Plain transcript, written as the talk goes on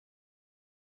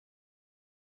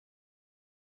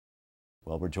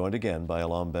Well, we're joined again by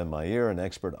Alon Ben-Meir, an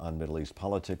expert on Middle East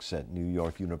politics at New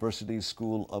York University's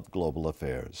School of Global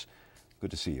Affairs.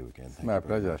 Good to see you again. My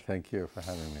pleasure. Thank you for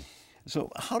having me.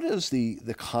 So how does the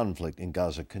conflict in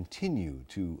Gaza continue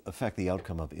to affect the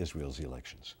outcome of Israel's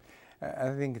elections? I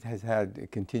think it has had a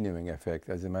continuing effect.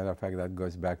 As a matter of fact, that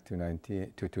goes back to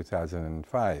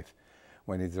 2005,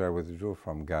 when Israel withdrew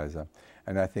from Gaza.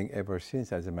 And I think ever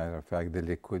since, as a matter of fact, the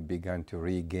Likud began to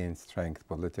regain strength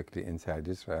politically inside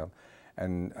Israel.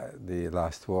 And the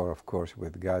last war, of course,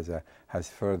 with Gaza has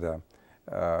further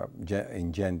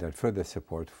engendered further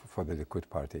support for the Likud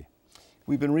party.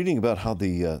 We've been reading about how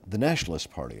the nationalist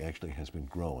party actually has been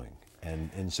growing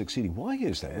and succeeding. Why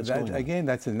is that? What's going on? Again,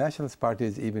 that's the nationalist party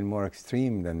is even more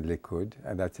extreme than Likud,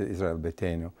 and that's Israel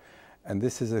Beiteinu. And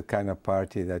this is a kind of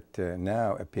party that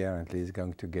now apparently is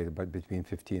going to get about between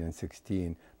 15 and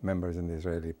 16 members in the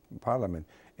Israeli parliament.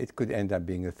 It could end up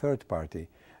being a third party.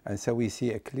 And so we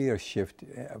see a clear shift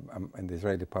in the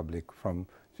Israeli public from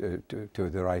to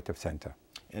the right of center.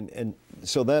 And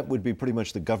so that would be pretty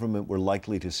much the government we're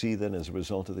likely to see then as a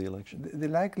result of the election? The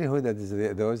likelihood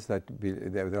that those that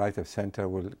the right of center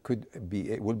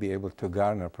will be able to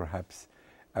garner perhaps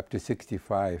up to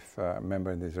 65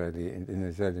 members in the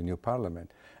Israeli new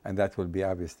parliament, and that will be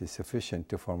obviously sufficient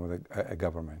to form a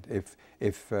government if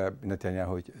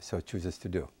Netanyahu so chooses to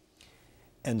do.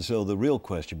 And so the real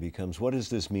question becomes, what does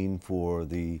this mean for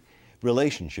the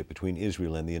relationship between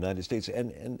Israel and the United States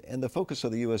and the focus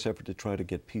of the U.S. effort to try to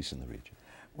get peace in the region?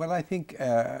 Well, I think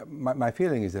my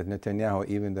feeling is that Netanyahu,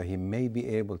 even though he may be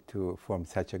able to form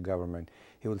such a government,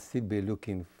 he will still be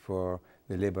looking for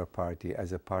the Labour Party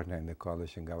as a partner in the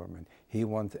coalition government. He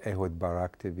wants Ehud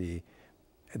Barak to be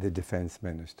the defense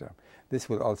minister. This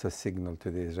will also signal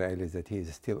to the Israelis that he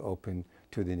is still open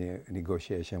to the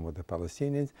negotiation with the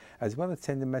Palestinians, as well as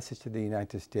send a message to the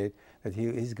United States that he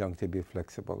is going to be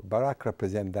flexible. Barak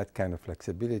represents that kind of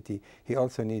flexibility. He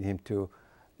also needs him to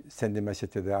send a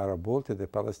message to the Arab world, to the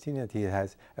Palestinians. He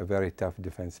has a very tough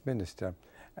defense minister,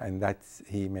 and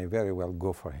he may very well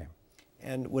go for him.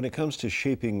 And when it comes to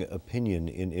shaping opinion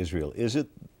in Israel, is it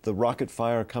the rocket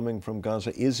fire coming from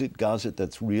Gaza? Is it Gaza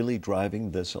that's really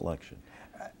driving this election?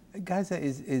 Gaza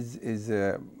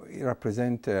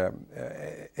represents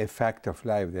a fact of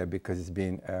life there because it's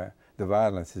been the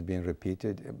violence has been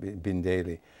repeated, been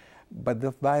daily. But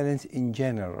the violence in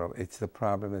general, it's the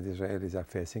problem that Israelis are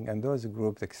facing, and those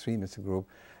groups, extremist groups,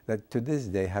 that to this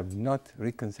day have not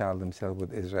reconciled themselves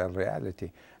with Israel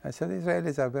reality. And so the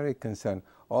Israelis are very concerned,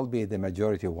 albeit the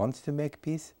majority wants to make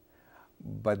peace,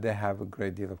 but they have a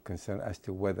great deal of concern as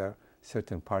to whether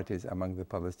certain parties among the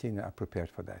Palestinians are prepared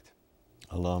for that.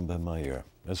 Alon Ben-Meir,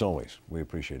 as always, we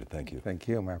appreciate it. Thank you. Thank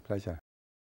you. My pleasure.